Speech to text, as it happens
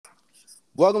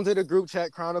Welcome to the Group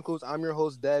Chat Chronicles. I'm your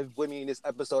host, Dev. With me in this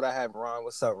episode, I have Ron.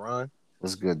 What's up, Ron?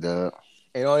 What's good, Dad?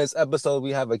 And on this episode,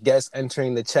 we have a guest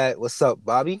entering the chat. What's up,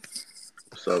 Bobby?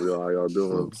 What's up, y'all? How y'all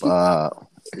doing?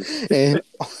 and,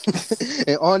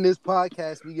 and on this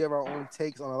podcast, we give our own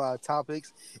takes on a lot of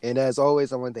topics. And as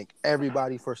always, I want to thank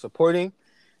everybody for supporting.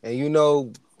 And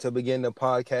to begin the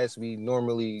podcast, we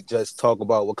normally just talk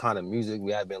about what kind of music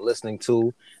we have been listening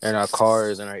to in our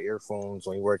cars and our earphones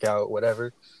when we work out,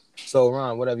 whatever. So,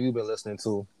 Ron, what have you been listening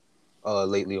to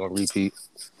lately on repeat?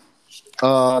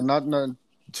 Not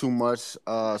too much.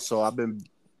 So I've been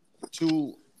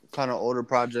two kind of older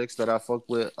projects that I fuck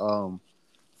with.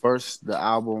 First the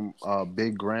album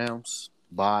Big Grams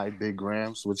by Big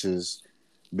Grams, which is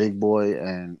Big Boy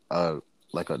and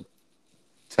like a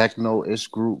techno-ish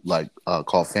group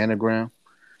called Fanagram.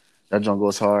 That joint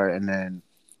goes hard. And then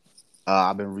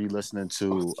I've been re-listening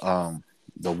to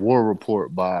The War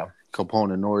Report by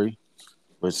Capone and Nori,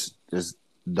 which is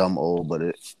dumb old, but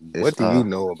it's What do you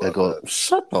know about that?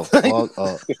 Shut the fuck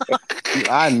up.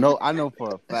 I know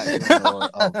for a fact you don't know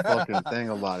a fucking thing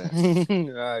about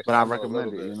it. Right, But I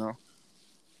recommend it,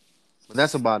 But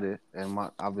that's about it. And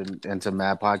I've been into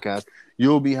mad podcasts.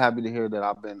 You'll be happy to hear that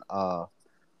I've been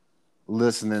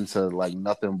listening to like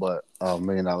nothing but $1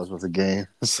 million worth of game.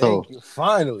 So thank you.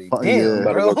 Finally, damn, yeah.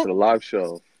 Better bro. go to the live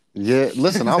show. Yeah,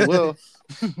 listen, I will.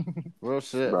 Real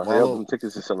shit. Bro, hurry up, them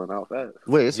tickets are selling out fast.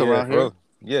 Wait, it's around bro. here?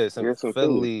 Yeah, it's in Yes, in Philly.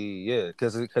 Philly. Yeah,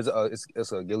 because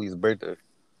it's Gilly's birthday.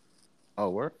 Oh,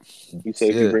 where? You say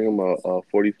if Yeah. you bring him a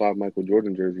 45 Michael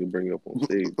Jordan jersey, he'll bring you up on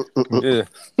stage. Yeah,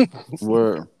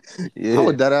 Where? yeah. How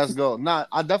would that ass go? Nah,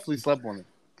 I definitely slept on it.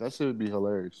 That shit would be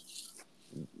hilarious.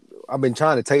 I've been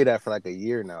trying to tell you that for like a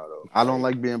year now, though. I don't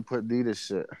like being put through this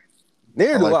shit.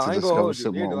 Neither I do like I. to I ain't gonna discover hold you.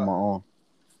 shit Neither do on my I. own.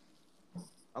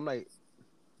 I'm like,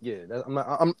 yeah,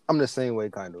 I'm the same way,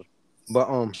 kind of. But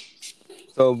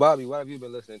so Bobby, what have you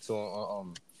been listening to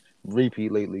on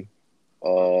repeat lately?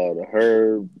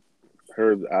 The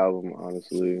Herb's album,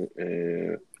 honestly,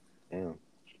 and Damn.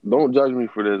 don't judge me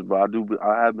for this, but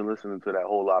I have been listening to that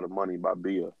Whole Lot of Money by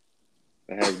Bia.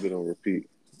 It has been on repeat.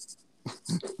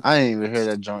 I ain't even hear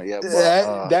that joint yet,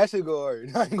 but That should go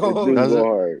hard. I ain't It gonna hold do you. Does go it?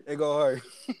 hard. It go hard.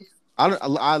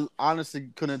 I honestly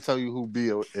couldn't tell you who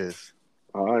Bio is.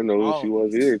 I didn't know who she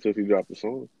was either until she dropped the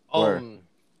song. Where?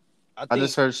 I I think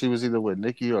just heard she was either with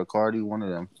Nicki or Cardi, one of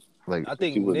them. Like, I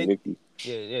think She was Nick. Nicki.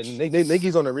 Yeah.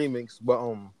 Nicki's on the remix, but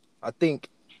I think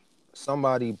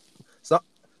somebody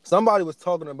was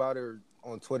talking about her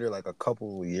on Twitter like a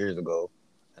couple of years ago,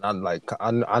 and I'm like,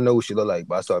 I know what she look like,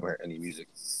 but I still haven't heard any music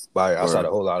by her outside Word.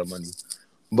 a Whole Lot of Money.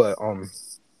 But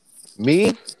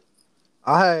me,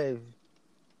 I have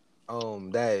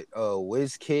that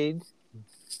Wiz Kid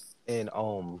and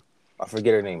I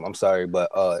forget her name. I'm sorry, but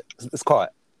it's called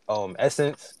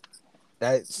Essence.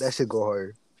 That should go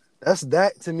hard.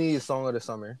 That to me is song of the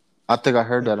summer. I think I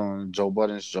heard that on Joe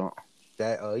Budden's joint.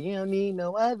 That you don't need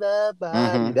no other body.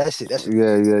 Mhm. That shit.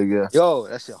 Yeah. Yo,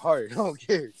 that shit hard. I don't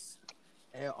care.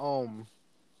 And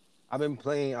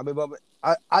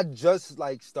I just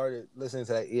like started listening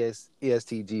to that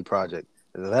ESTG project.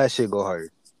 That shit go hard.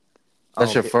 I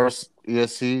That's don't your care. first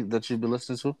ESC that you've been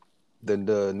listening to?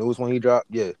 The newest one he dropped,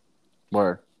 yeah.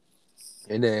 Word.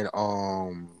 And then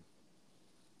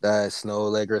that Snow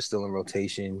Allegra still in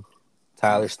rotation.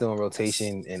 Tyler still in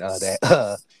rotation, and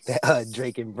that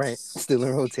Drake and Brent still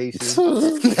in rotation.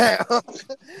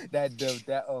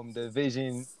 The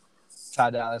Vision, Ty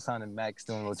Dolla $ign and Max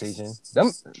still in rotation.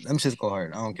 Them shits go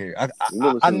hard. I don't care. You've been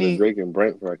I listening to need Drake and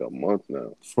Brent for like a month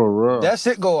now. For real. that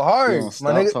shit go hard, Yo, my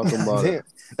stop nigga. talking about it.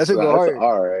 That shit go It's hard.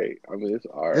 all right. I mean, it's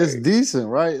all right. It's decent,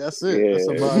 right? That's it. Yeah, That's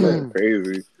it's about not it.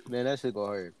 crazy. Man, that shit go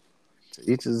hard.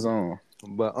 To each his own.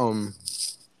 But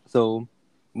so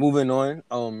moving on.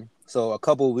 So a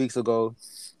couple of weeks ago,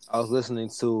 I was listening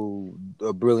to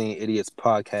the Brilliant Idiots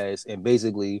podcast, and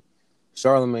basically,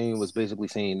 Charlemagne was basically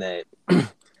saying that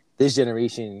this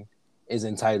generation is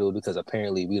entitled because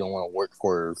apparently we don't want to work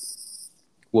for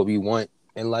what we want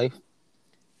in life.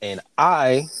 And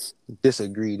I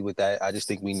disagreed with that. I just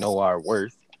think we know our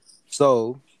worth.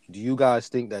 So, do you guys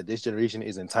think that this generation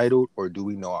is entitled, or do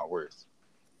we know our worth?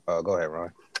 Go ahead,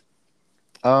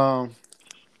 Ron.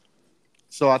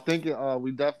 So I think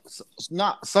we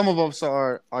not some of us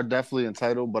are definitely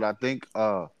entitled, but I think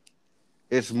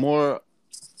it's more.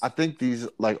 I think these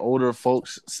like older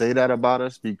folks say that about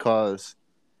us because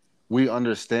we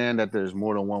understand that there's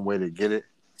more than one way to get it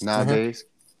nowadays,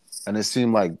 and it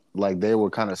seemed like they were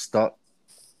kind of stuck.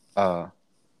 To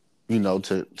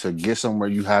get somewhere,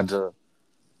 you had to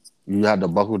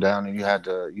buckle down and you had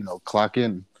to clock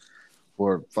in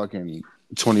for fucking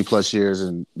 20 plus years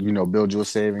and build your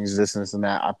savings, this and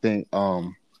that. I think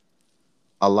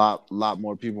a lot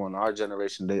more people in our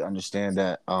generation, they understand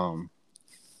that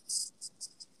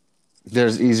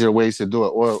there's easier ways to do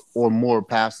it, or more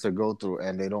paths to go through,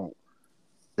 and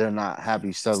they're not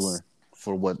happy settling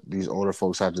for what these older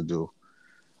folks have to do.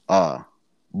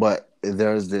 But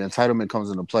there's the entitlement comes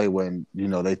into play when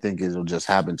they think it'll just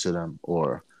happen to them,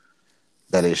 or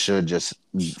that it should just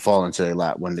fall into their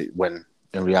lap, when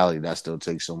in reality that still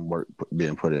takes some work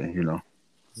being put in,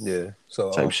 Yeah.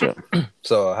 So type shit.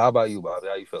 So how about you, Bobby?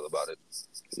 How you feel about it?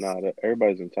 Nah,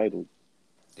 everybody's entitled.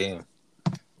 Damn.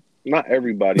 Not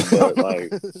everybody, but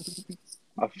like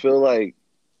I feel like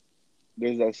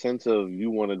there's that sense of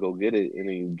you want to go get it, and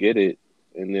then you get it,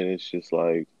 and then it's just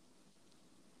like,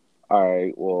 all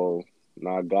right, well,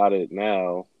 now I got it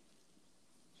now,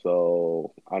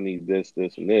 so I need this,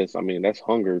 this, and this. I mean, that's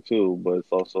hunger too, but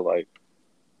it's also like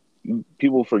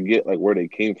people forget like where they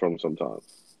came from sometimes.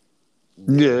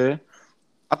 Yeah,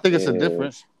 I think it's a And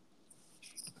difference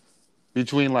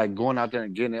between like going out there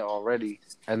and getting it already,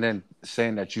 and then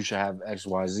saying that you should have X,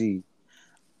 Y, Z,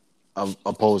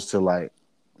 opposed to like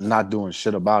not doing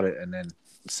shit about it and then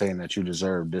saying that you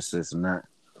deserve this, and that.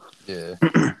 Yeah.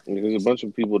 there's a bunch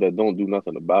of people that don't do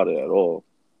nothing about it at all,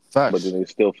 but Facts. then they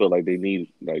still feel like they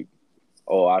need like,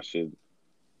 oh, I should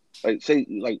like say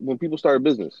like when people start a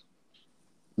business,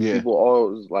 Yeah. people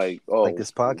always like, Like oh,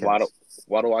 this podcast.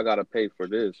 why do I gotta pay for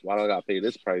this? Why do I gotta pay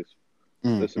this price?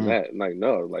 This and Mm. that. And like,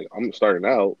 no, like I'm starting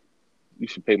out. You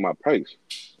should pay my price.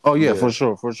 Oh yeah, Yeah. for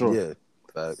sure, for sure. Yeah.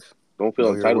 Facts. Don't feel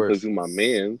Know your entitled because worth. you're my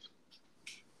man's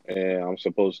and I'm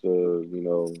supposed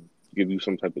to, give you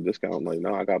some type of discount. I'm like,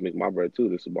 no, I gotta make my bread too.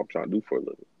 This is what I'm trying to do for a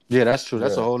living. Yeah, that's true.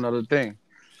 That's a Yeah. whole nother thing.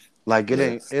 Like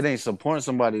Yeah. it ain't supporting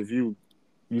somebody if you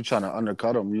trying to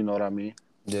undercut them. You know what I mean?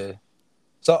 Yeah.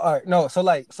 So all right, no, so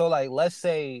like let's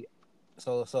say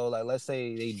let's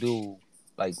say they do,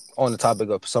 like, on the topic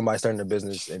of somebody starting a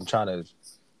business and trying to,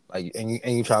 like, and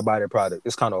you try to buy their product.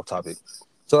 It's kind of off topic.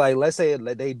 So like let's say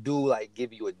that they do like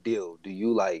give you a deal. Do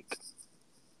you like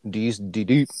do you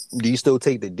still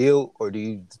take the deal, or do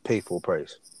you pay full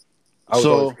price? I was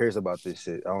always So curious about this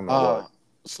shit. I don't know why. uh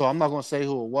so I'm not gonna say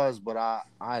who it was, but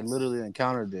I literally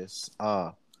encountered this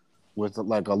with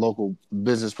like a local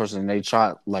business person, and they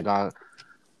tried like I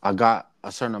got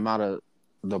a certain amount of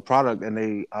the product, and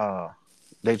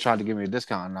they tried to give me a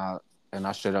discount, and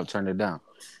I straight up turned it down.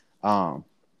 Um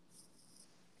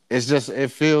it's just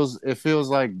it feels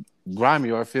like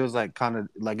grimy, or it feels like kind of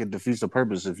like it defeats the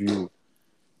purpose if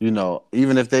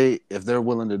even if they're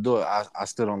willing to do it. I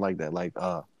still don't like that. Like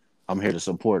I'm here to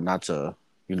support, not to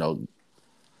you know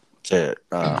to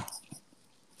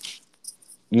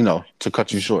to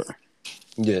cut you short.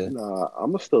 Yeah. Nah,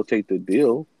 I'm gonna still take the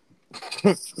deal,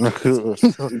 Still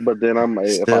but then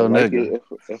if I like nigga. it,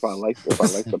 if I like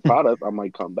the product, I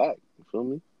might come back. You feel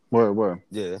me? Word.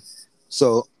 Yeah.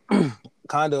 So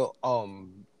kind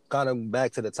of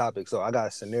back to the topic. So I got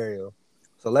a scenario.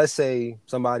 So let's say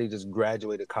somebody just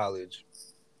graduated college,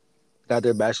 got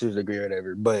their bachelor's degree or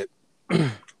whatever, but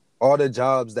all the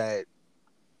jobs that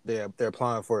they're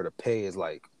applying for, the pay is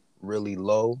like really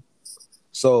low.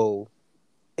 So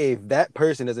if that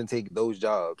person doesn't take those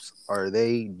jobs,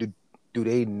 do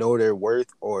they know their worth,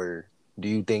 or do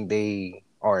you think they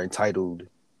are entitled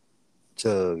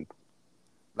to,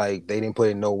 like, they didn't put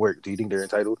in no work? Do you think they're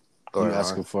entitled? Go You ahead,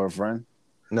 asking Ron. for a friend?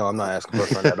 No, I'm not asking for a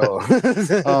friend at all.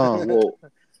 Well,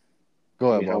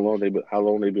 Go I ahead, mean, Bob. how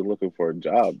long they been looking for a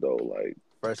job though? Like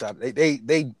Fresh out.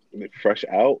 They fresh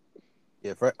out.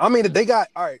 yeah. I mean, they got,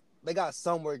 all right. They got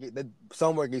some work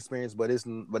experience, but it's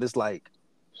like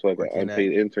It's like an working at,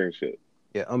 unpaid internship.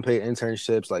 yeah, unpaid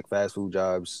internships, like fast food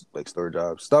jobs, like store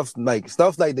jobs, stuff like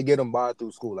to get them by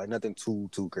through school, like nothing too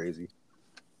crazy.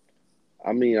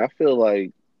 I mean, I feel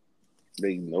like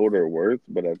they know their worth,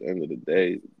 but at the end of the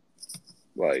day,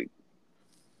 like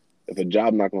if a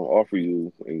job not gonna offer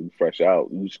you and you fresh out,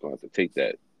 you just gonna have to take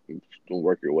that and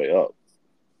work your way up.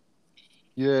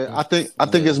 Yeah, I think Yeah,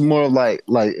 it's more like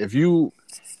if you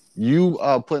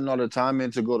putting all the time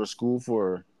in to go to school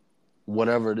for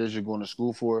whatever it is you're going to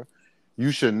school for,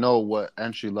 you should know what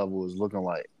entry level is looking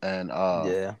like, and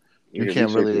yeah, you Yeah, can't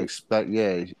research really it. expect.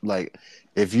 Yeah, like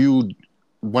if you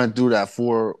went through that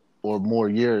 4 or more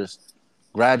years,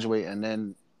 graduate, and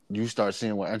then you start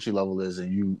seeing what entry level is,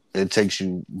 and it takes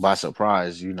you by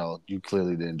surprise. You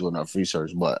clearly didn't do enough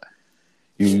research, but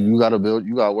you got to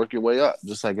you got to work your way up,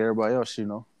 just like everybody else. yeah,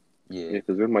 Yeah,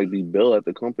 because there might be Bill at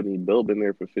the company. Bill been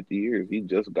there for 50 years. He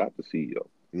just got the CEO.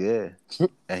 Yeah,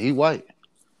 and he white,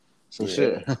 so yeah,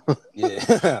 shit.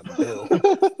 yeah. Bill,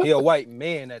 he a white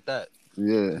man at that.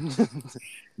 Yeah,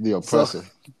 the So oppressor.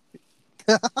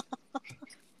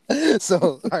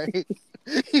 So, all right,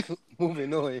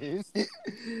 moving on.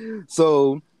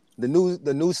 So, the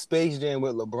new Space Jam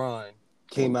with LeBron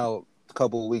came out a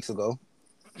couple of weeks ago,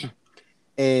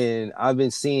 and I've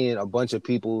been seeing a bunch of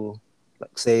people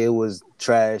like say it was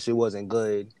trash, it wasn't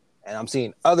good, and I'm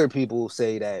seeing other people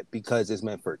say that because it's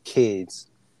meant for kids,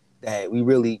 that we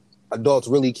really adults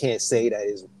really can't say that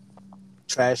is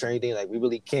trash or anything. Like we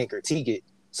really can't critique it.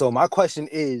 So my question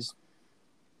is,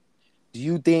 do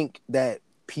you think that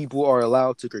people are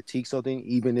allowed to critique something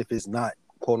even if it's not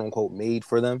quote unquote made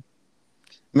for them?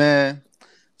 Man,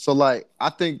 so like I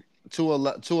think to a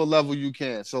level you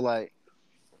can. So like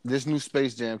this new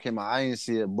Space Jam came out. I didn't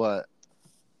see it, but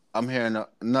I'm hearing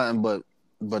nothing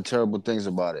but terrible things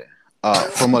about it.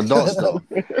 From adults though.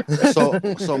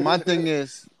 So my thing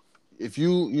is, if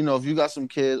you got some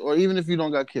kids, or even if you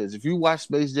don't got kids, if you watch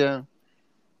Space Jam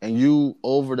and you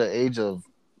over the age of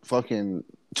fucking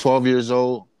 12 years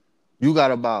old, you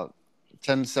got about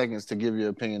 10 seconds to give your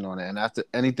opinion on it, and after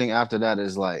anything after that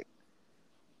is like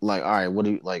all right, what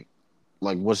do you like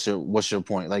what's your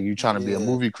point? Like you trying to be a Yeah.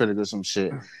 movie critic or some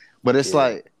shit. But it's Yeah.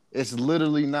 like it's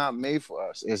literally not made for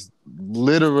us. It's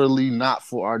literally not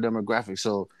for our demographic.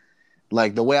 So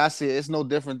like the way I see it, it's no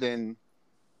different than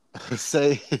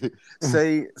say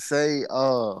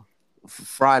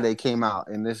Friday came out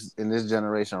in this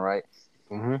generation, right?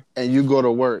 Mm-hmm. And you go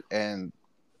to work and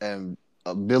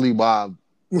Billy Bob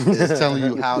is telling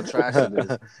you how trash it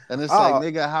is. And it's like,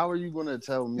 nigga, how are you gonna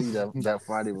tell me that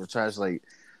Friday was trash? Like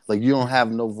you don't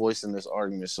have no voice in this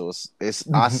argument. So it's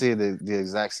I see it the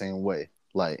exact same way.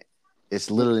 Like it's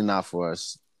literally not for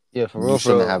us. Yeah, for You real,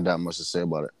 shouldn't have that much to say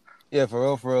about it. Yeah, for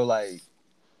real, like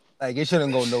it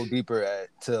shouldn't go no deeper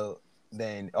till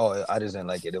then. Oh, I just didn't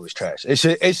like it. It was trash.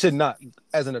 It should not.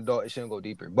 As an adult, it shouldn't go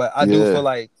deeper. But I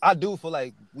do feel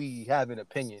like we have an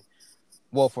opinion.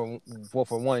 Well,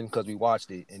 for one, because we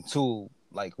watched it, and two,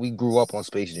 like we grew up on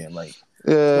Space Jam. Like,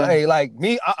 Yeah. hey, like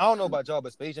me, I don't know about y'all,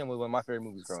 but Space Jam was one of my favorite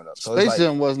movies growing up. So Space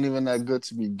Jam wasn't even that good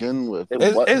to begin with.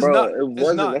 It's bro, not. it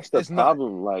wasn't. Not. That's the It's not.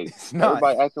 problem. Like It's not.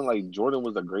 everybody acting like Jordan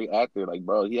was a great actor. Like,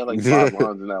 bro, he had like 5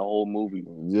 lines in that whole movie.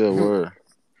 Yeah, word.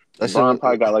 LeBron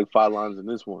probably got like 5 lines in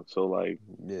this one. So like,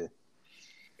 yeah,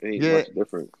 it ain't much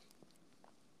different.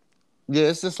 Yeah,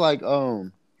 it's just like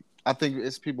I think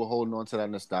it's people holding on to that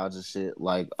nostalgia shit.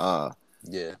 Like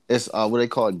yeah, it's what they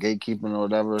call it, gatekeeping or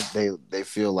whatever. They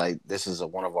feel like this is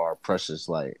one of our precious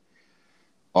like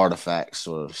artifacts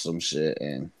or some shit,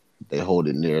 and they hold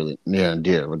it near and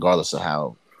dear, regardless of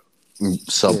how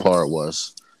subpar it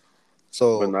was.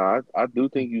 So, but nah, I do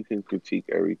think you can critique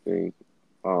everything,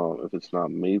 if it's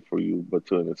not made for you, but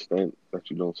to an extent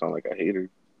that you don't sound like a hater.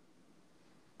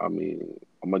 I mean,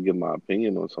 I'm gonna give my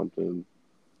opinion on something,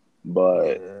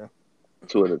 but yeah.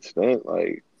 to an extent,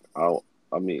 like I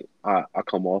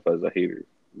come off as a hater.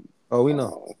 Oh, we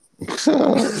know.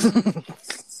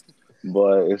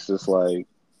 But it's just like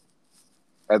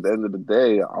at the end of the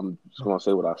day, I'm just gonna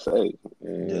say what I say,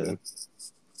 and if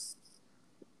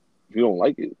you don't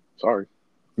like it, sorry.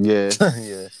 Yeah,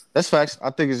 yeah. That's facts. I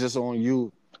think it's just on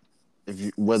you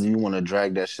whether you want to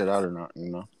drag that shit out or not. You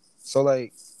know. So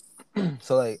like,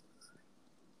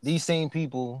 these same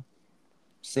people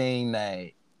saying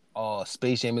that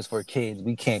Space Jam is for kids,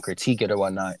 we can't critique it or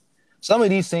whatnot. Some of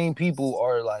these same people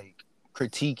are like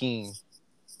critiquing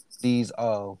these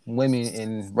women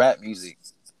in rap music.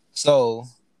 So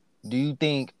do you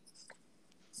think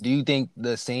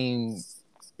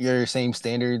your same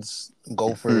standards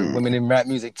go for women in rap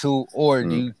music too? Or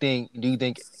do you think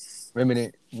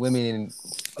women in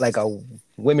like a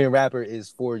women rapper is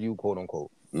for you, quote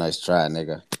unquote? Nice try,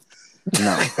 nigga.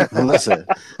 No, listen,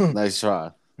 nice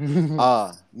try.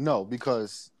 No,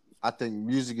 because I think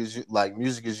music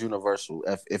is universal.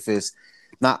 If it's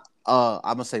not, I'm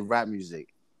gonna say rap music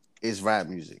is rap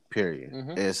music. Period.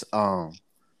 Mhm. It's now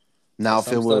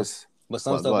if it was, but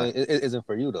some stuff isn't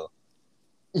for you though.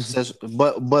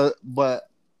 but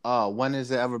when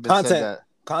has it ever been said that?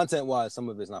 Content wise, some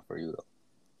of it's not for you though.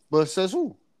 But it says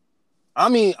who? I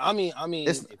mean,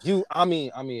 It's if you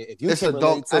it's can adult.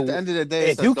 relate to, At the end of the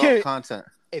day, it's if you adult can, content.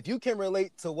 if you can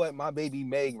relate to what my baby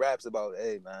Meg raps about,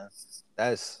 hey man,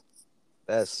 that's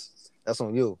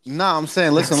on you. Nah, I'm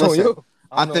saying, listen.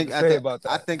 I think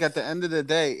at the end of the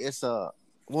day, it's a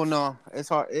well, no, it's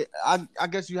hard. I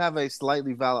guess you have a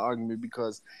slightly valid argument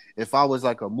because if I was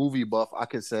like a movie buff, I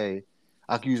could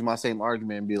use my same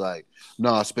argument and be like,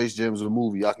 nah, Space Jam is a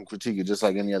movie. I can critique it just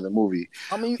like any other movie.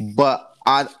 I mean, but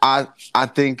I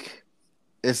think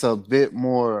it's a bit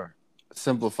more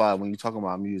simplified when you're talking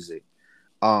about music.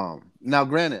 Now,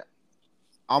 granted,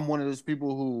 I'm one of those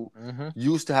people who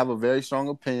used to have a very strong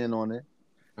opinion on it.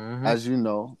 as you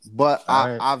know. But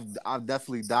I've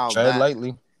definitely dialed Tread back.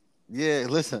 lightly. Yeah,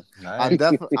 listen, Right.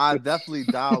 I definitely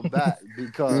dialed back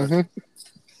because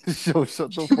yo,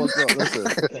 shut the fuck up. Listen,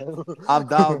 I've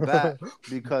dialed back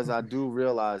because I do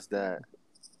realize that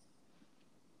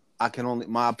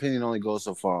my opinion only goes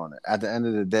so far on it. At the end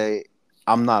of the day,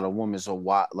 I'm not a woman, so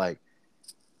why like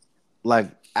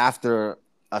after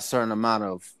a certain amount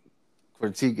of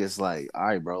critique, it's like, all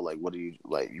right, bro, like what are you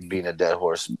like you being a dead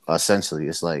horse essentially.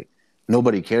 It's like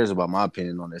nobody cares about my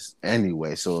opinion on this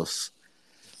anyway. So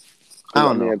I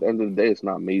don't know. At the end of the day, it's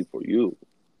not made for you.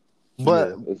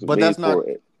 But It's but made that's not for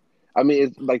it. I mean,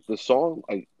 it's like the song.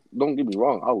 Like, don't get me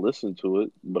wrong, I'll listen to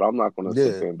it, but I'm not gonna sit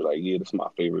Yeah. there and be like, "Yeah, this is my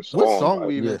favorite what song." song Like,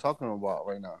 we even Yeah. talking about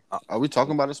right now. Are we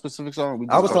talking about a specific song? Or we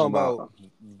I just was talking about about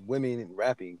women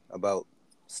rapping about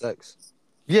sex.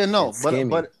 yeah, no, and scamming.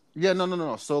 but yeah,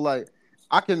 no. So like,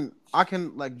 I can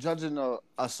like judging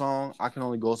a song. I can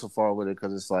only go so far with it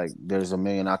because it's like there's a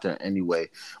million out there anyway.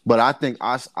 But I think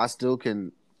I still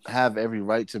can have every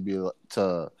right to be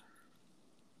to,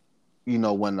 you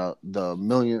know, when the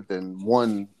millionth and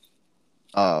one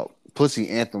pussy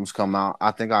anthems come out.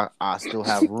 I think I still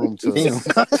have room to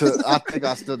I think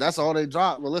I still that's all they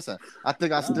drop. But listen, I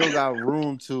think I still got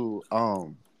room to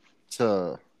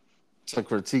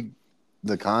critique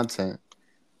the content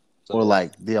or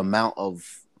like the amount of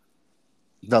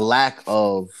the lack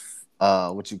of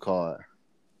what you call it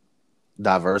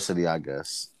diversity, I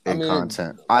guess, in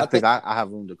content. I think I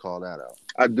have room to call that out.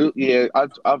 I do, yeah. I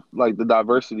like the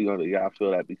diversity on it. Yeah, I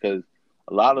feel that because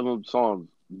a lot of them songs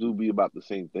do be about the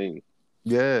same thing,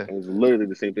 Yeah, and it's literally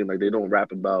the same thing. Like they don't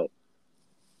rap about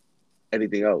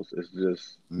anything else. It's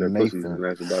just their pussies, and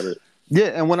that's about it. Yeah,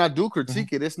 and when I do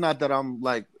critique it, it's not that I'm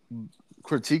like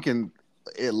critiquing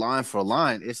it line for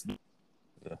line. It's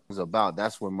about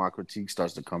that's when my critique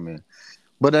starts to come in.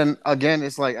 But then again,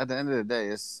 it's like at the end of the day,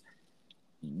 it's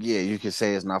you could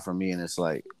say it's not for me, and it's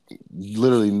like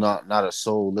literally not a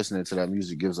soul listening to that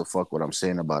music gives a fuck what I'm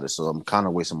saying about it. So I'm kind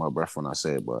of wasting my breath when I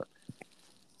say it, but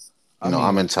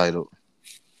I'm entitled.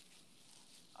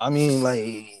 I mean,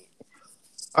 like,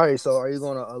 all right. So, are you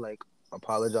gonna like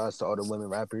apologize to all the women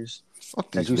rappers?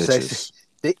 Fuck these bitches.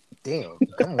 Damn,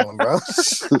 come on, bro.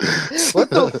 What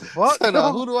the fuck?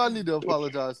 Who do I need to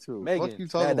apologize to? Megan, fuck you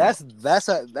talking about?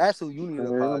 That's who you need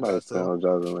to apologize to.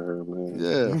 Apologizing to her, man.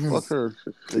 Yeah, fuck her.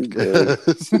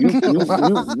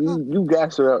 You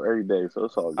gas her up every day, so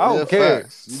it's all good. I don't care.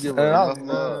 You give her enough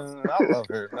love. I love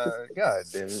her, man. God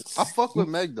damn it. I fuck with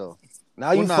Meg though.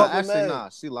 Now you fuck with Meg. Nah,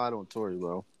 she lied on Tory,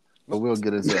 bro. But we'll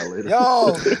get into that later.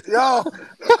 yo,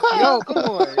 come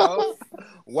on, yo.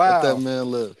 Wow. Let that man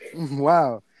live.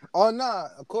 Wow. Oh nah,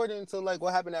 according to like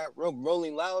what happened at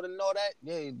Rolling Loud and all that,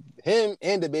 yeah, him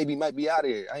and the baby might be out of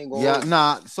here. I ain't going. Yeah,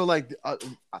 nah. So like, I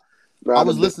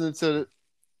was listening to.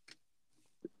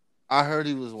 I heard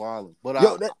he was wilding, but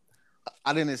I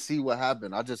didn't see what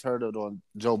happened. I just heard it on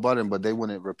Joe Budden, but they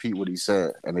wouldn't repeat what he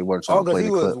said, and they weren't trying to play the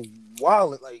clip. He was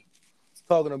wilding, like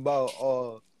talking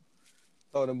about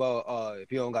if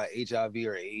you don't got HIV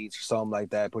or AIDS or something like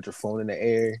that, put your phone in the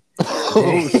air.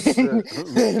 Oh shit!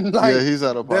 Like, yeah, he's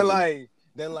out of pocket.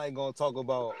 Then gonna talk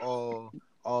about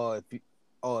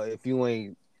if you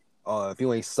ain't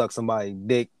suck somebody's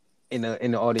dick in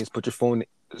the audience, put your phone in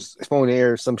the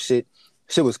air or some shit.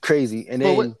 Shit was crazy. And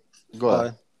then go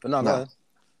ahead. Go ahead.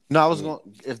 No, I was going.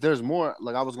 If there's more,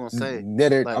 like I was gonna say.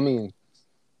 I mean.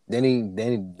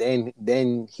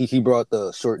 Then he brought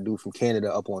the short dude from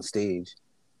Canada up on stage,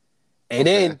 and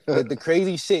then the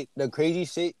crazy shit.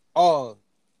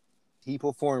 He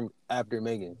performed after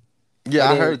Megan.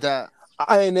 Yeah, I heard that.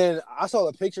 And then I saw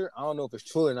a picture. I don't know if it's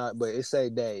true or not, but it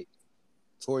said that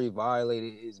Tory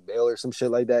violated his bail or some shit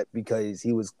like that because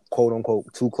he was quote unquote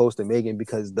too close to Megan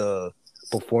because the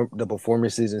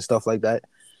performances and stuff like that.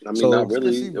 I mean, not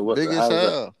really. It was big as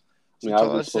hell. I mean, I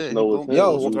was supposed to know it.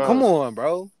 Yo, come on,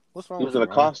 bro. What's wrong? He was in a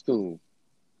costume.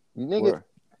 Nigga.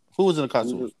 Who was in a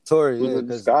costume? Tory. He was in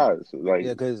disguise. Like,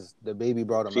 because the baby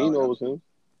brought him Chino out. was him.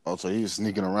 Oh, so he was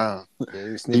sneaking around.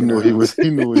 Yeah, he knew what he was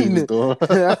doing.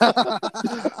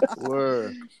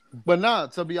 Word. But nah,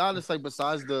 to be honest, like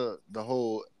besides the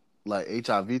whole like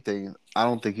HIV thing, I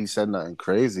don't think he said nothing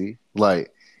crazy.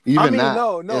 Like even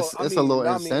it's a little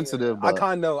insensitive. I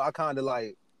kind of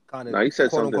No, he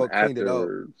said something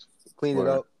afterwards. Cleaned it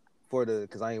up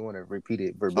because I didn't want to repeat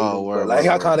it verbatim. Oh, word, but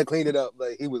I kind of cleaned it up.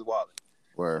 Like he was wilding.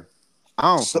 Word.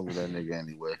 I don't fuck with that nigga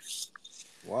anyway.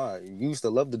 Why? You used to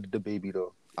love the baby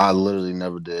though. I literally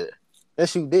never did.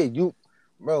 Yes, you did.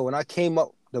 Bro, when I came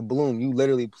up the Bloom, you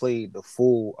literally played the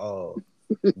full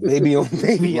baby on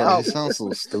baby out. You sound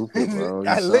so stupid, bro.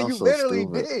 You literally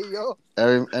did, yo.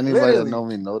 Anybody that know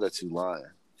me know that you lying.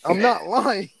 I'm not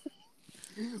lying.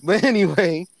 But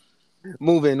anyway,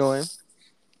 moving on.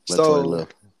 Let Tory So live.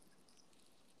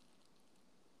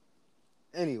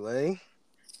 anyway,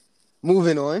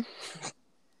 moving on.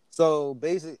 So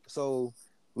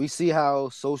we see how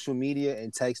social media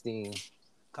and texting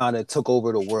kind of took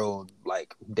over the world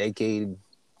like decade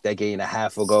and a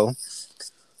half ago.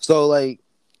 So like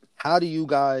how do you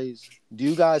guys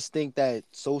think that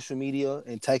social media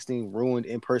and texting ruined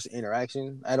in-person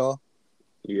interaction at all?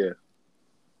 Yeah,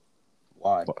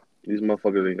 Why? these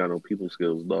motherfuckers ain't got no people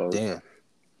skills, dog. Damn.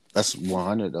 That's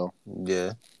 100 though.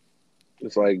 Yeah.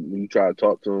 It's like you try to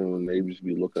talk to them and they just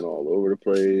be looking all over the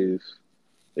place.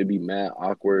 They be mad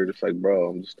awkward. It's like, bro,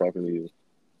 I'm just talking to you.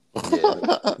 Yeah.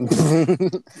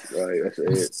 Like that's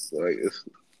it. Like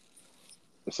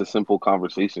it's a simple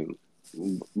conversation.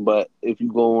 But if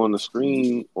you go on the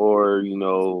screen or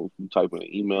you type in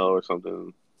an email or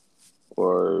something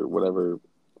or whatever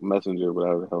messenger,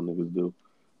 whatever the hell niggas do,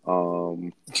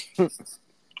 um,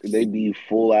 they be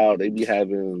full out. They be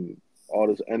having all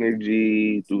this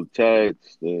energy through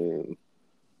text, and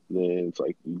then it's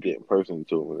like you get in person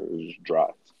to them and it's just dry.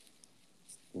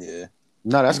 Yeah.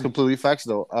 No, that's completely facts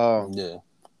though.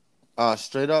 Yeah.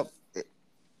 Straight up,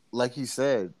 like he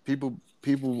said, people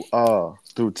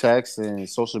through text and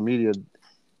social media,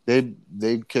 they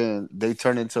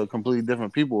turn into completely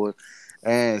different people,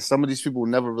 and some of these people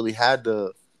never really had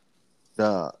the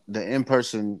in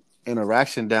person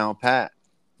interaction down pat,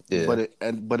 Yeah.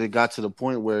 but it got to the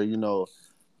point where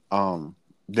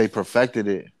they perfected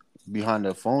it behind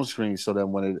their phone screen, so that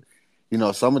when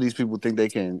it some of these people think they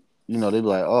can they be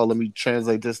like, oh, let me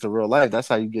translate this to real life. That's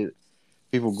how you get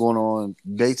people going on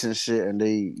dates and shit, and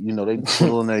they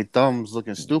twiddling their thumbs,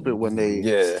 looking stupid when they,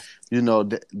 Yeah.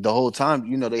 the whole time,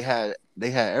 they had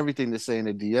everything to say in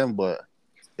the DM, but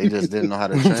they just didn't know how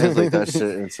to translate that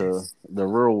shit into the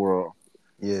real world.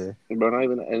 Yeah. But not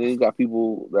even, and then you got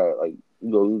people that like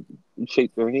you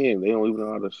shake their hand, they don't even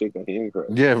know how to shake a hand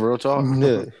correct. Yeah, real talk.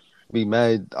 Yeah. Be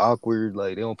mad, awkward,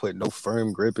 like they don't put no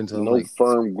firm grip into them. No Like,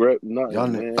 firm grip, Y'all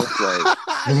nothing, man. It's like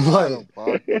you out like of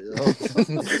pocket,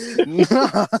 yo.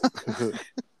 nah.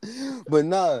 But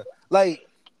nah,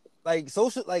 like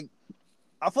social, like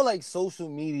I feel like social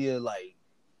media, like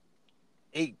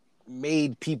it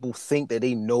made people think that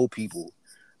they know people,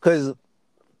 cause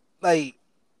like,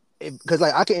 because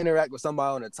like I can interact with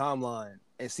somebody on a timeline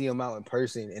and see them out in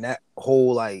person, and that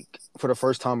whole like for the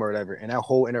first time or whatever, and that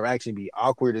whole interaction be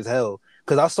awkward as hell.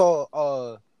 Cause I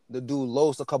saw the dude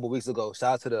Los a couple weeks ago.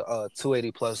 Shout out to the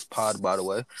 280 plus pod, by the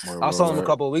way. I saw him a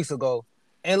couple of weeks ago,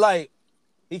 and like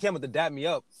he came up to dap me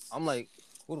up. I'm like,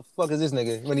 who the fuck is this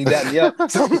nigga when he dap me up?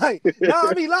 So I'm like, nah,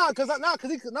 I mean, cause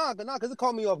it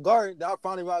caught me off guard. I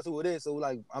finally realized who it is. So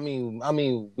like, I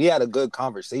mean, we had a good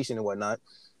conversation and whatnot.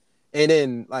 And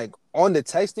then like on the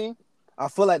texting, I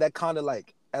feel like that kind of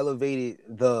like elevated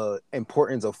the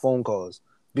importance of phone calls,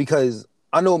 because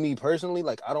I know me personally,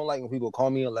 like I don't like when people call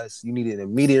me unless you need an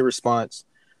immediate response,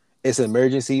 it's an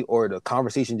emergency, or the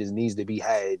conversation just needs to be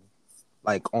had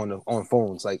like on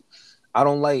phones. Like I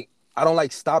don't like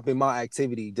stopping my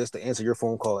activity just to answer your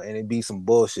phone call and it be some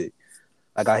bullshit.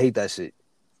 Like I hate that shit.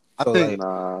 I So think like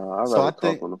nah, I'd so. rather I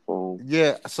think talk on the phone.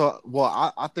 yeah. So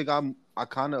well, I think I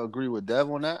kind of agree with Dev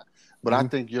on that, but I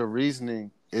think your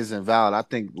reasoning is invalid. I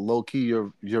think low key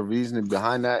your reasoning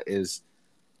behind that is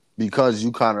because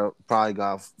you kind of probably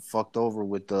got fucked over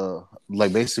with the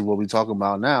like basically what we talking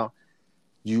about now.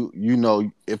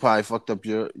 It probably fucked up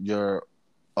your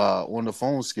on the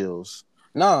phone skills.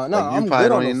 no, Like you I'm probably good on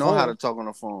don't the even know how to phone. talk on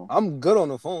the phone. I'm good on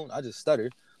the phone. I just stutter.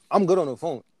 I'm good on the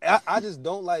phone. I just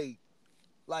don't like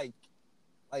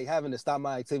having to stop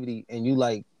my activity and you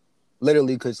like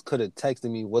literally could have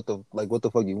texted me what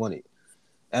the fuck you wanted.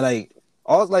 And like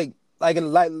all like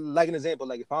an example,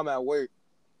 like if I'm at work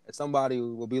and somebody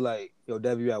will be like, yo,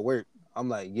 Dev, you at work? I'm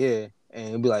like, yeah. And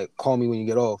it'll be like, call me when you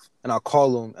get off. And I'll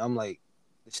call them. I'm like,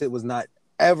 the shit was not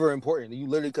ever important. You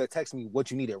literally could text me what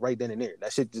you needed right then and there.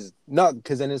 That shit just not,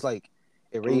 because then it's like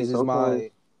it I mean, raises sometimes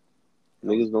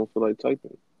my niggas don't feel like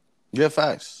typing. Yeah,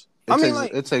 facts. I mean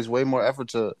like It takes way more effort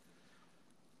to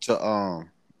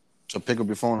to pick up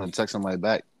your phone and text somebody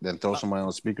back than throw somebody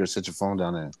on speaker, sit your phone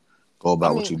down, and go I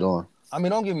about what mean you're doing. I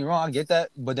mean, don't get me wrong, I get that,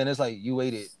 but then it's like you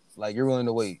waited, like you're willing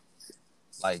to wait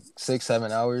like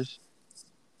 6-7 hours,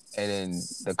 and then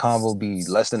the convo be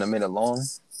less than a minute long.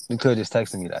 You could just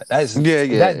text me that.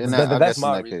 Yeah. And I That's guess in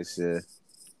my that reason. case,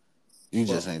 yeah, you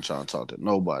But just ain't trying to talk to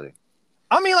nobody.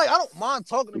 I mean, like I don't mind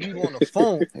talking to people on the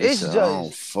phone. He said, I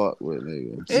don't fuck with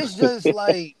niggas. It's just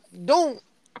like don't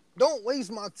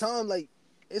waste my time. Like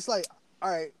it's like all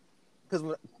right,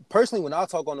 because personally, when I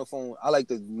talk on the phone, I like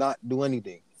to not do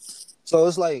anything. So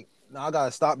it's like now I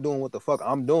gotta stop doing what the fuck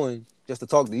I'm doing just to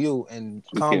talk to you and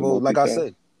You can't convo. Like I multitask.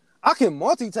 said, I can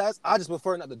multitask. I just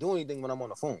prefer not to do anything when I'm on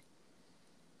the phone.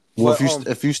 Well, But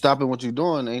if you stopping what you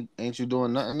doing, ain't you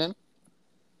doing nothing then?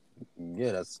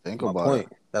 yeah, that's Think my about point.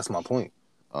 That's my point.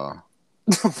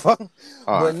 it. Fuck. All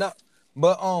But right. not.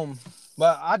 But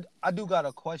I do got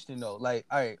a question though. Like,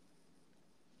 all right,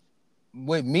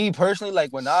 with me personally,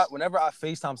 like whenever I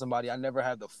FaceTime somebody, I never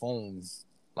have the phone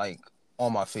like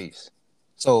on my face.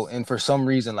 So and for some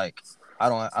reason, like I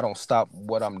don't stop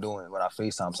what I'm doing when I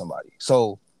FaceTime somebody.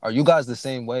 So are you guys the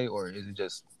same way, or is it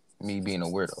just me being a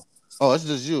weirdo? Oh, it's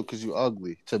just you because you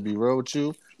ugly. To be real with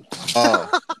you, uh,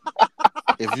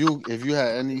 if you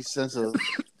had any sense of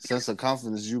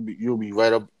confidence, you'll be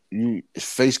right up you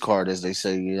face card as they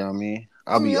say. You know what I mean?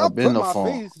 I I'll be mean, I up in put the my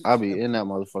phone. face. I'll be in that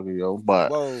motherfucker, yo.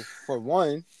 But Well, for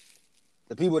one,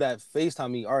 the people that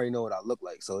FaceTime me already know what I look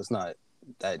like, so it's not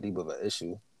that deep of an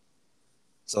issue.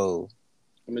 So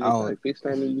I mean, I they don't. probably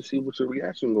FaceTime you to see what your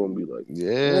reaction gonna be like.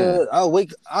 yeah, Yeah, I'll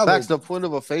wake. I facts. would. The point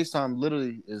of a FaceTime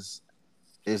literally is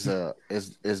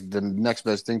the next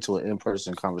best thing to an in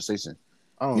person conversation.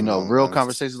 I You don't know, know, real man.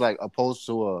 conversations like opposed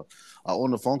to a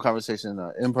on the phone conversation,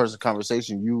 an in person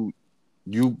conversation.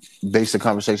 You base the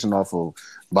conversation off of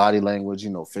body language,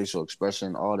 facial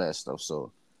expression, all that stuff.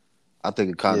 So I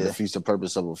think it kind of Yeah, defeats the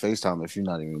purpose of a FaceTime if you're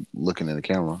not even looking at the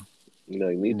camera.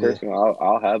 Like me yeah. personally,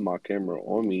 I'll have my camera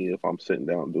on me if I'm sitting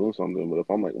down doing something, but if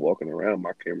I'm like walking around,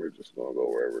 my camera just gonna go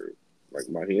wherever like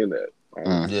my hand at.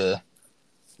 Mm. Honestly, Yeah,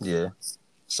 yeah.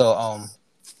 So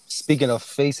speaking of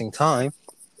facing time,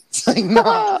 like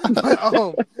nah,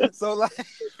 but so like,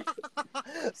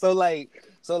 so like,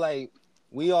 so like,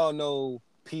 we all know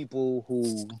people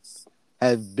who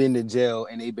have been to jail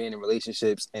and they've been in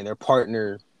relationships and their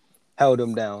partner held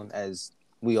them down, as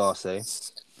we all say.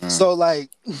 Mm. So like,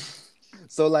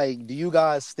 so like, do you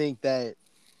guys think that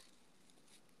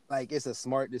like it's a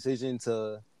smart decision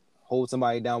to hold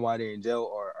somebody down while they're in jail,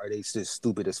 or are they just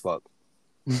stupid as fuck?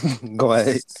 Go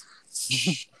ahead.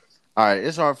 All right,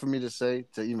 it's hard for me to say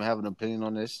to even have an opinion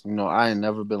on this. I ain't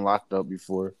never been locked up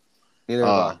before. Neither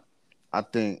have Uh, I. I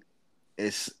think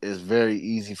it's very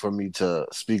easy for me to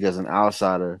speak as an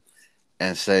outsider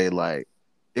and say like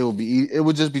it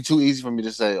would just be too easy for me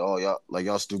to say, oh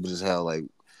y'all stupid as hell, like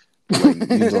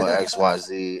you doing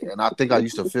XYZ, and I think I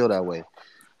used to feel that way,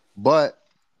 but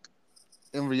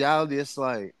in reality, it's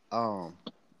like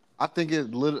I think it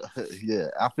yeah,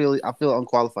 I feel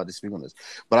unqualified to speak on this,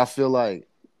 but I feel like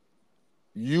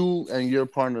you and your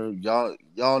partner,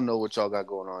 y'all know what y'all got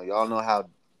going on. Y'all know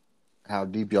how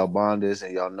deep y'all bond is,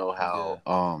 and y'all know Yeah.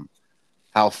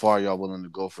 how far y'all willing to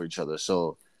go for each other.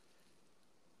 So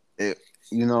it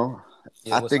you know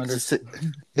Yeah. I What's think understood?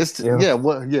 Yeah. yeah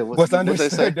what's What's what they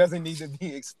say. understood doesn't need to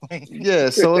be explained. Yeah,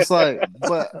 so it's like,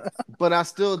 but I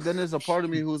still then there's a part of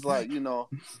me who's like,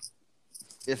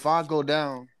 if I go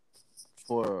down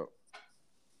for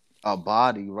a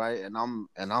body, right, and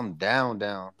I'm down,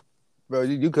 Bro,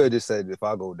 you could just said if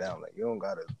I go down, like you don't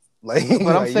gotta like, but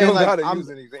I'm like you saying don't like gotta use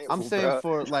an I'm example, saying bro.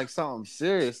 for like something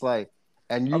serious, like,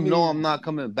 and I I'm mean, not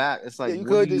coming back. It's yeah, like, you what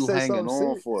are could just you say hanging something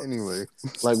on serious for? anyway.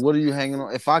 Like, what are you hanging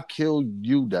on? If I kill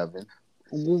you, Devin,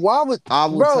 Why would,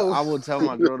 bro? I will tell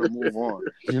my girl to move on.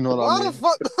 You know what I Why the mean?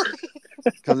 fuck,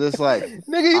 Because it's like,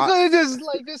 nigga? You I could have just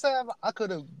like just have. I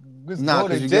could have just nah, go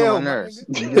to because you get on my jail, my nerves.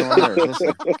 You get on my nerves. nigga.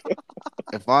 Listen,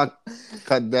 if I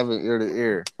cut Devin ear to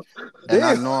ear, and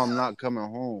I Damn. know I'm not coming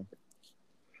home,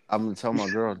 I'm gonna tell my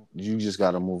girl, you just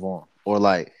got to move on. Or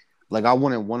like I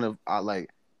wouldn't want to. I like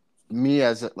me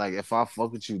as like if I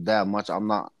fuck with you that much, I'm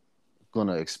not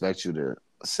gonna expect you to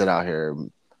sit out here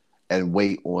and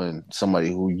wait on somebody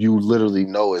who you literally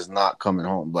know is not coming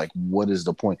home. Like, what is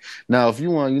the point? Now, if you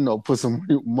want, put some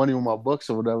money on my books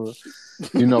or whatever,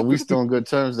 we still on good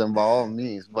terms, then by all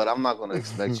means. But I'm not gonna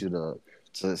expect you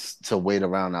to wait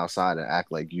around outside and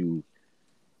act like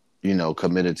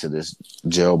committed to this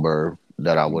jailbird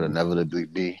that I would inevitably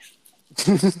be.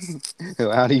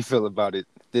 How do you feel about it?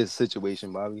 This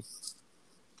situation, Bobby?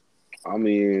 I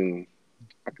mean,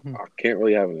 I can't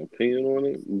really have an opinion on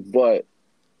it, but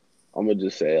I'm gonna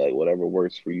just say like whatever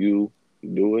works for you,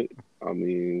 do it. I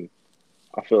mean,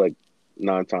 I feel like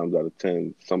 9 times out of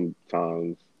 10,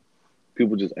 sometimes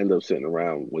people just end up sitting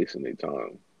around wasting their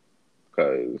time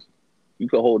because you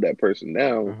can hold that person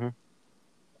down, Mm-hmm.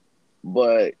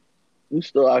 but you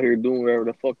still out here doing whatever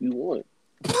the fuck you want,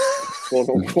 quote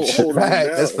unquote, holding them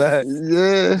Fact. That's down. facts.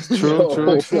 Yeah, true.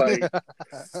 So like,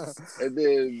 and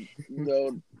then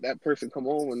that person come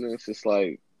home and then it's just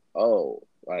like, oh,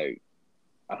 like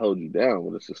I held you down,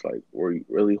 but it's just like, were you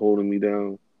really holding me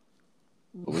down?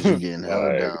 Or was you getting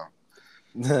held Like,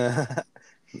 down?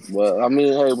 Well, I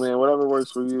mean, hey man, whatever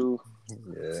works for you,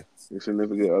 Yeah, your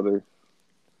significant other.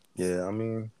 yeah. I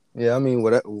mean,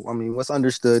 what I mean, what's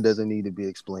understood doesn't need to be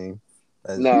explained,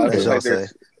 No, if as it's y'all like say.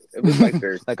 if it's like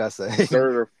their Like I say.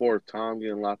 third or fourth time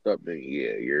getting locked up, then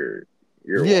yeah, you're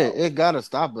Yeah, wild. it gotta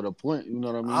stop at a point. You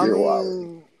know what I I mean? You're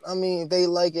wild. mean, if they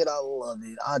like it, I love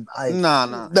it. I Nah,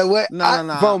 nah, the way nah,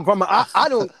 nah, nah. I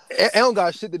don't it don't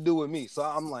got shit to do with me. So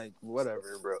I'm like,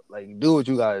 whatever, bro. Like, do what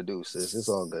you gotta do, sis. It's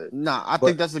all good. Nah, I But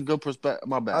think that's a good perspective.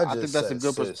 My bad. I I think just that's a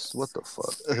said, good sis. What the fuck?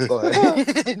 perspective. Go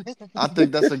ahead. I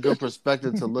think that's a good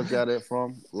perspective to look at it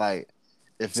from. Like,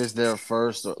 if it's their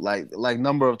first, or like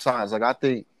number of times. Like, I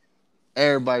think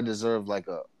everybody deserves like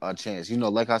a chance. You know,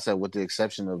 like I said, with the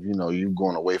exception of you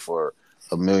going away for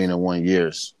 1,000,001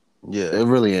 years. Yeah. It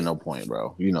really ain't no point,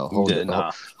 bro. Yeah,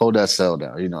 nah. Hold that cell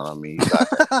down. You know what I mean? You got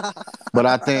that. But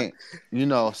I think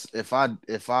if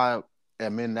I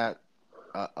am in that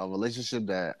a relationship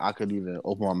that I could even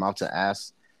open my mouth to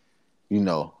ask, you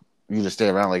know, you to stay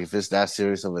around. Like if it's that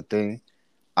serious of a thing,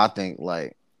 I think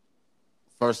like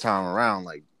first time around,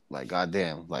 like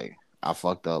goddamn, like I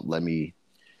fucked up. Let me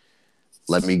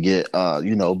get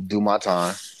do my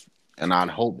time. And I'd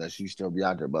hope that she still be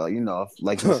out there. But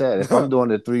like you said, if I'm doing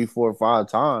it 3, 4, 5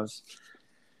 times,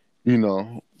 You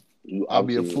I'll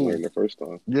be a obviously didn't fool. learn the first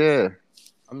time. Yeah.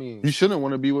 I mean, You shouldn't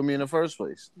want to be with me in the first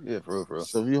place. yeah, for real, for real.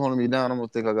 So if you holding me down, I'm gonna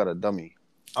think I got a dummy.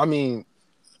 I mean,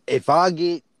 if I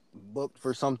get booked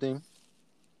for something,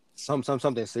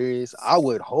 something serious, I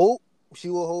would hope she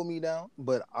will hold me down,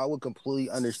 but I would completely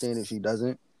understand if she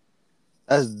doesn't.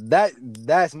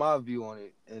 That's my view on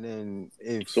it. And then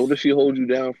if So does she hold you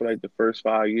down for like the first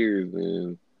 5 years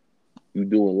and you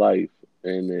doing life,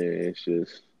 and then it's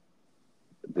just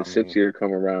the I sixth mean, year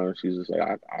come around and she's just like,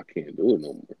 I can't do it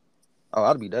no more. oh,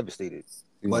 I'd be devastated.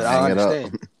 You But gonna I hang it up.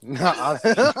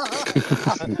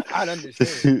 understand. I'd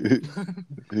understand.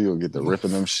 You gonna get the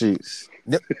ripping them sheets.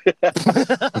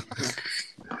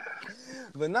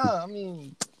 But nah, I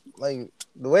mean, like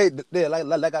the way, yeah,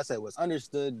 like I said, what's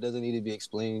understood doesn't need to be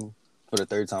explained. For the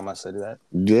third time, I said that.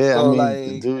 Yeah, So I mean,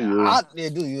 like, do you?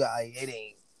 do you? It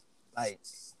ain't like.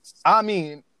 I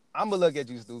mean, I'm gonna look at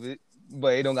you stupid,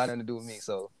 but it don't got nothing to do with me.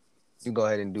 So you go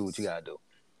ahead and do what you gotta do.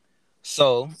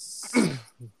 So,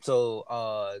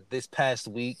 this past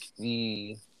week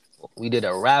we did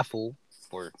a raffle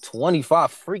for $25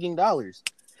 freaking dollars,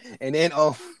 and then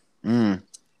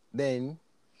then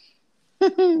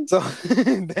so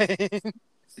then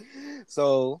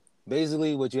so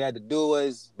basically what you had to do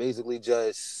was basically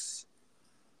just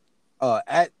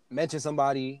mention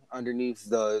somebody underneath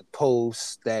the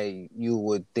post that you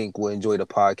would think would enjoy the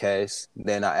podcast.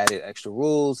 Then I added extra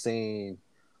rules saying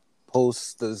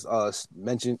post the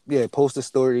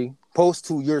story, post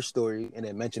to your story, and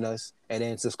then mention us, and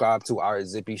then subscribe to our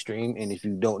Zippy Stream. And if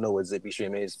you don't know what Zippy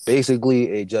Stream is,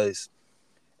 basically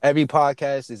every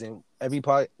podcast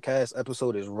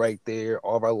episode is right there.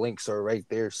 All of our links are right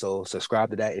there, so subscribe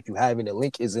to that if you haven't. The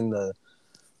link is in the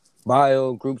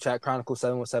bio, group chat Chronicle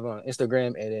 717 on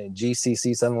Instagram, and then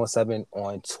GCC 717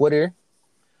 on Twitter.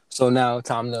 So now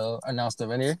time to announce the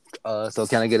winner. So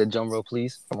can I get a drum roll,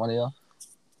 please, from one of y'all?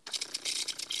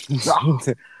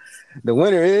 The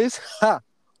winner is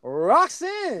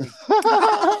Roxanne.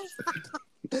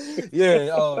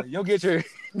 Yeah, you'll get your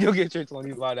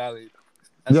 $25.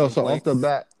 Yo, so off the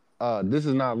bat, this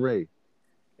is not Ray.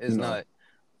 It's not.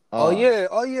 Oh yeah,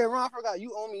 Ron, I forgot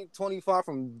you owe me 25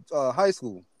 from high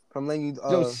school. From letting you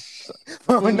nah.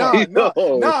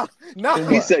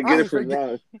 He said get it from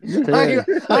Ron.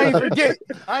 I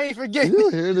ain't forget. You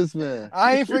hear this man?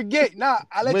 I ain't forget. Nah,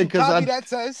 I let you copy that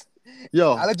test.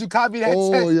 Yo, I let you copy that test.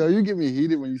 Oh, yo, you get me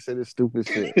heated when you say this stupid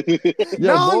shit.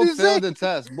 Yo, both failed the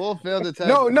test. No,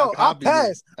 I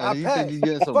passed. And you think you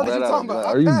getting some What better? you talking about?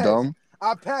 Are you dumb?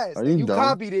 I passed. Are you dumb?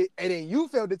 Copied it, and then you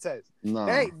failed the test. Nah.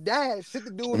 That had shit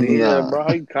to do with me. Yeah, bro,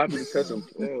 how you copied the test and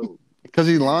failed? Because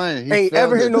he lying. He ain't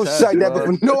ever heard no shit like that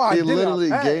before. No, I didn't. Literally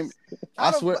gave.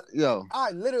 I swear, yo. I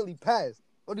literally passed.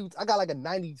 I got like a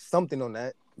 90 something on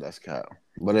that. That's cow.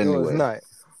 But anyway. No, it's not.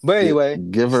 But anyway.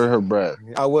 Give her bread.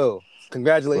 I will.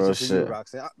 Congratulations to you,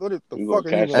 Roxanne. What the fuck are you going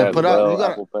to do? You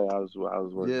got Apple Pay. I was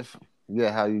working.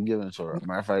 Yeah, how you giving it to her?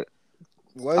 Matter of fact,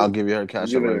 what? I'll give you her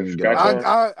cash.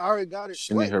 I already got it.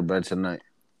 She need her bread tonight.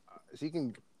 She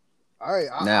can. All right.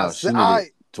 Now, she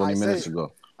needed 20 minutes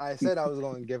ago. I said I was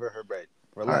going to give her bread.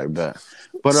 Relax. All right, bet.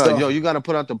 But yo, you got to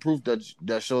put out the proof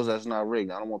that shows that's not rigged.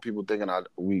 I don't want people thinking I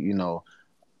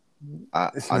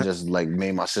just like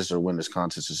made my sister win this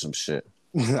contest or some shit.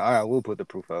 All right, we'll put the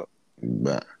proof out.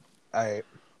 Bet. All right.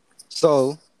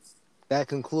 So that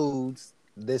concludes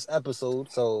this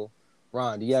episode. So,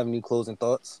 Ron, do you have any closing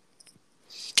thoughts?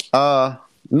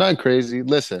 Nothing crazy.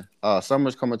 Listen,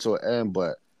 summer's coming to an end,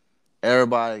 but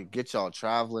everybody get y'all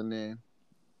traveling in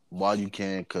while you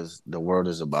can, because the world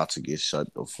is about to get shut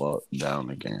the fuck down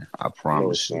again. I No,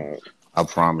 promise it's you. not. I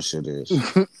promise it is. I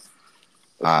It's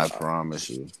not. promise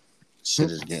you.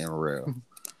 Shit is getting real.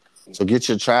 So get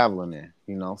your traveling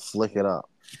in, flick it up.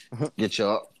 Get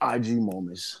your IG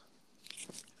moments.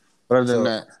 But other than So,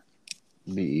 that,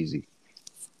 be easy.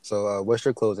 so what's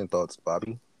your closing thoughts,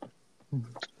 Bobby?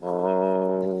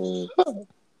 Um,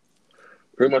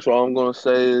 Pretty much all I'm gonna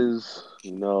say is,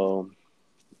 if your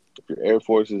Air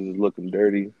Forces is looking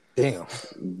dirty, Damn.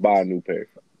 buy a new pair.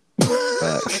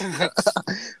 Facts.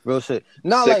 Real shit.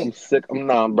 Not like I'm sick. I'm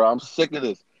nah, bro. I'm sick of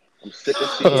this. I'm sick of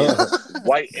seeing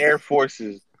white Air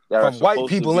Forces that are from white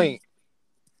supposed to people be ain't.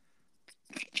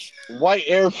 white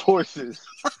Air Forces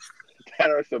that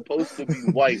are supposed to be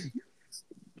white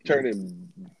turning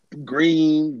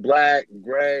green, black,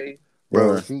 gray. Bro,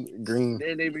 Bro, she green.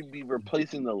 Then they be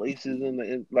replacing the laces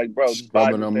like, bro, just buy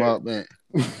a scrubbing new them pair. up, man.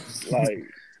 Like,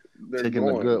 they're Taking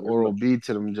a good going. Oral B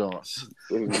to them joints.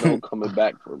 There's no coming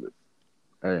back from it.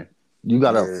 Hey, you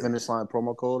got a Yeah. finish line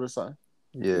promo code or something?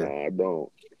 Yeah. Nah, I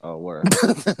don't. Oh, word.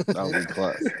 That would be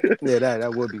clutch. Yeah,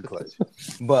 that would be clutch.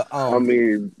 But I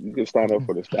mean, you can sign up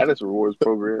for the status rewards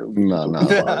program. No. Which will be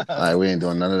fine. All right, we ain't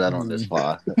doing none of that on this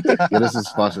pod. Yeah, this is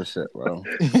sponsorship, bro.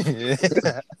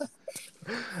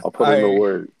 I'll put in the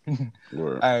word.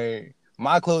 Word. All right.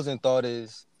 My closing thought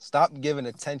is stop giving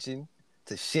attention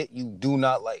to shit you do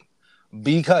not like.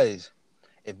 Because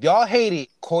if y'all hated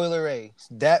Coil Ray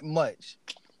that much,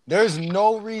 there's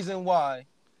no reason why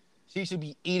she should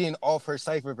be eating off her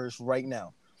Cypherverse right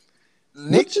now.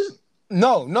 Nick,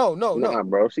 no. Nah,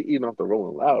 bro, she eating off the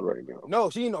Rolling Loud right now. No,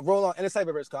 she ain't roll on in the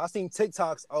Cyberverse. Cause I seen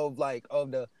TikToks of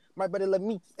the my brother let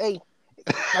me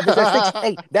my brother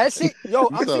 6 that shit. Yo,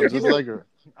 You sound just like her.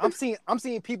 I'm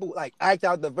seeing people like act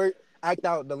out the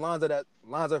lines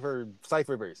of her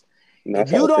Cypherverse. And I If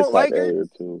saw you a don't TikTok like her, earlier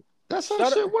too. That's how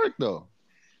Shut shit up. work though.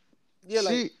 yeah,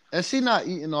 like She not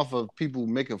eating off of people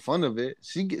making fun of it.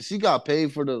 She got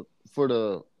paid for the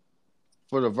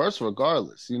verse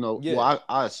regardless. Yeah. Well,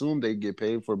 I assume they get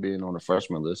paid for being on the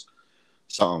freshman list,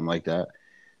 something like that.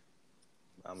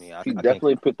 I mean, She I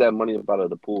definitely can't. picked that money up out of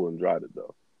the pool and dried it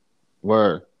though.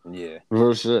 Word, Yeah,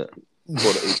 real shit.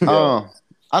 For the ATL.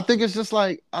 I think it's just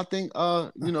like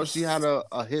she had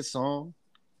a hit song,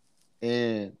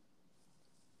 and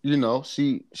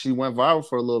she went viral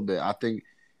for a little bit. I think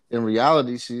in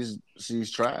reality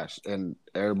she's trash, and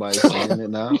everybody's saying it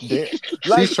now.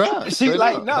 like She's trash. she Straight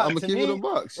like up. nah. I'm gonna To keep it a me,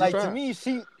 buck. She's like trash. to me,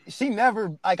 she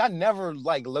never like I never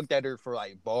like looked at her for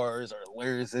like bars or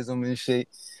lyricism and shit.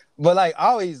 But like I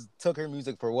always took her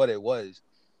music for what it was.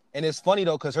 And it's funny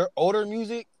though, because her older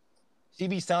music, she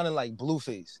be sounding like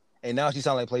Blueface. And now she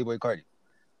sound like Playboy Cardi.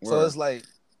 So Word. it's like,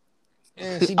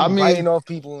 she be I mean, biting off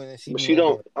people and she But be she making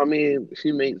don't. I mean,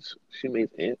 she makes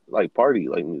like party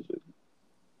like music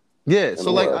yeah. in So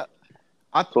the like West.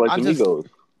 I So like I the just Migos.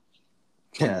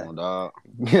 come Yeah. on, dog.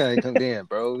 Yeah, come damn,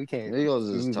 bro. We can't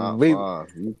Migos is top we, 5.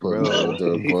 You put bro. Migos to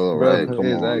the Coil Bro, Ray. Come on,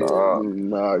 exactly. dog.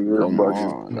 Nah, you're Come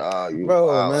bugging. on, dog. You Bro,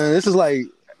 wild. man, this is like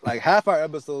half our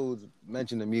episodes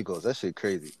mention the Migos. That shit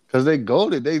crazy. Cause they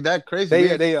goaded. They that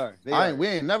crazy. They are. We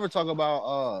ain't never talk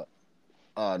about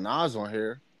Nas on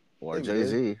here or Yeah, we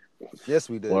Jay-Z Yes,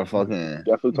 we did. or fucking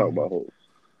Definitely talk about Hov.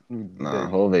 nah.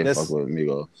 Hove ain't Yes. fuck with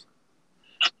Migos.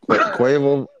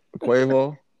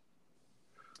 Quavo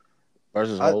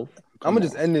versus Hove. I'm gonna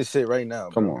just end this shit right now.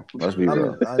 Come Bro. on, let's be I'm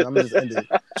real. gonna just end it.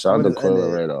 Shout out I'm to gonna just end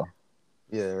Coil it. Ray though.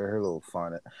 Yeah, her little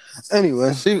fun. Anyway,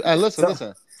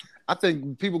 Listen. I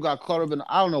think people got caught up in.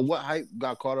 I don't know what hype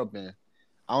got caught up in.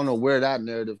 I don't know where that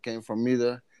narrative came from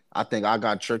either. I think I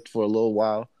got tricked for a little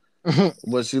while.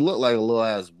 But she looked like a little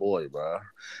ass boy, bro.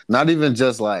 Not even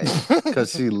just like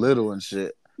because she little and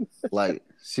shit. Like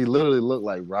she literally looked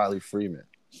like Riley Freeman.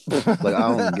 Like I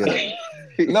don't get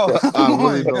it. No, I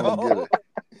really don't get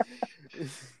it.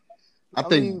 I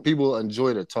think mean, people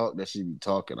enjoy the talk that she be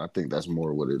talking. I think that's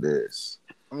more what it is.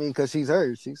 I mean, because she's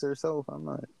her. She's herself. I'm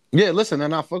not. Yeah, listen,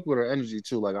 and I fuck with her energy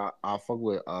too. Like I fuck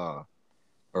with her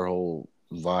whole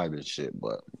vibe and shit.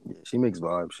 But Yeah, she makes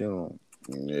vibes. She don't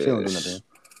do yes. nothing.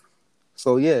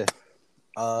 So yeah.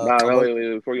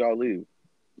 Wait, before y'all leave.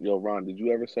 Yo, Ron, did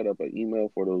you ever set up an email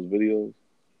for those videos?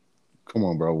 Come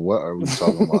on, bro. What are we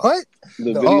talking about? What?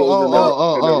 The No.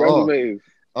 videos and the resumes.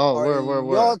 Oh, Are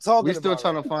word. y'all talking We still about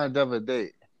trying right to find Dev a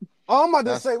date. Oh, I'm about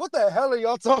to say, what the hell are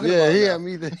y'all talking about? Yeah, he now? had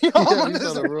me. He I'm had about me to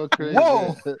sounding say, real crazy.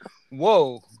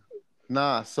 Whoa.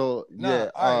 Nah, so yeah.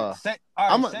 All right,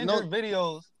 send your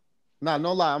videos. Nah,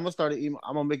 no lie. I'm gonna start an email.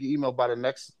 I'm gonna make an email by the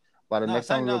next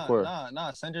time we record.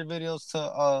 Send your videos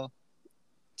to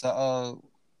to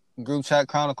group chat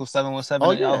chronicle 717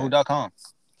 Oh, at yeah. yahoo.com.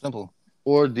 Simple.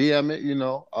 Or DM it,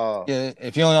 Yeah,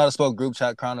 if you don't know how to spell group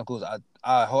chat chronicles,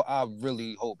 I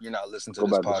really hope you're not listening to Go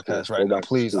this back to school. podcast right Go now. back to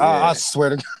Please, school. I swear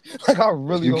to God, like I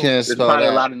really you hope. can't There's spell probably a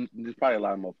that. lot of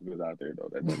motherfuckers out there though.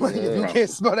 That Like, if you promise. can't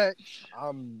spell that,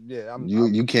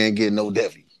 You can't get no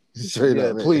Devi. Straight yeah,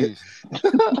 up, man. please.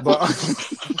 But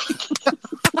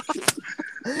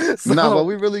but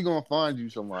we really gonna find you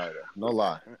somebody though. No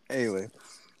lie. Anyway,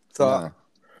 so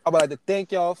I would like to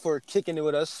thank y'all for kicking it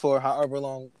with us for however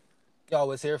long y'all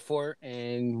was here for,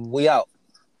 and we out.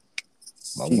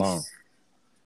 Peace.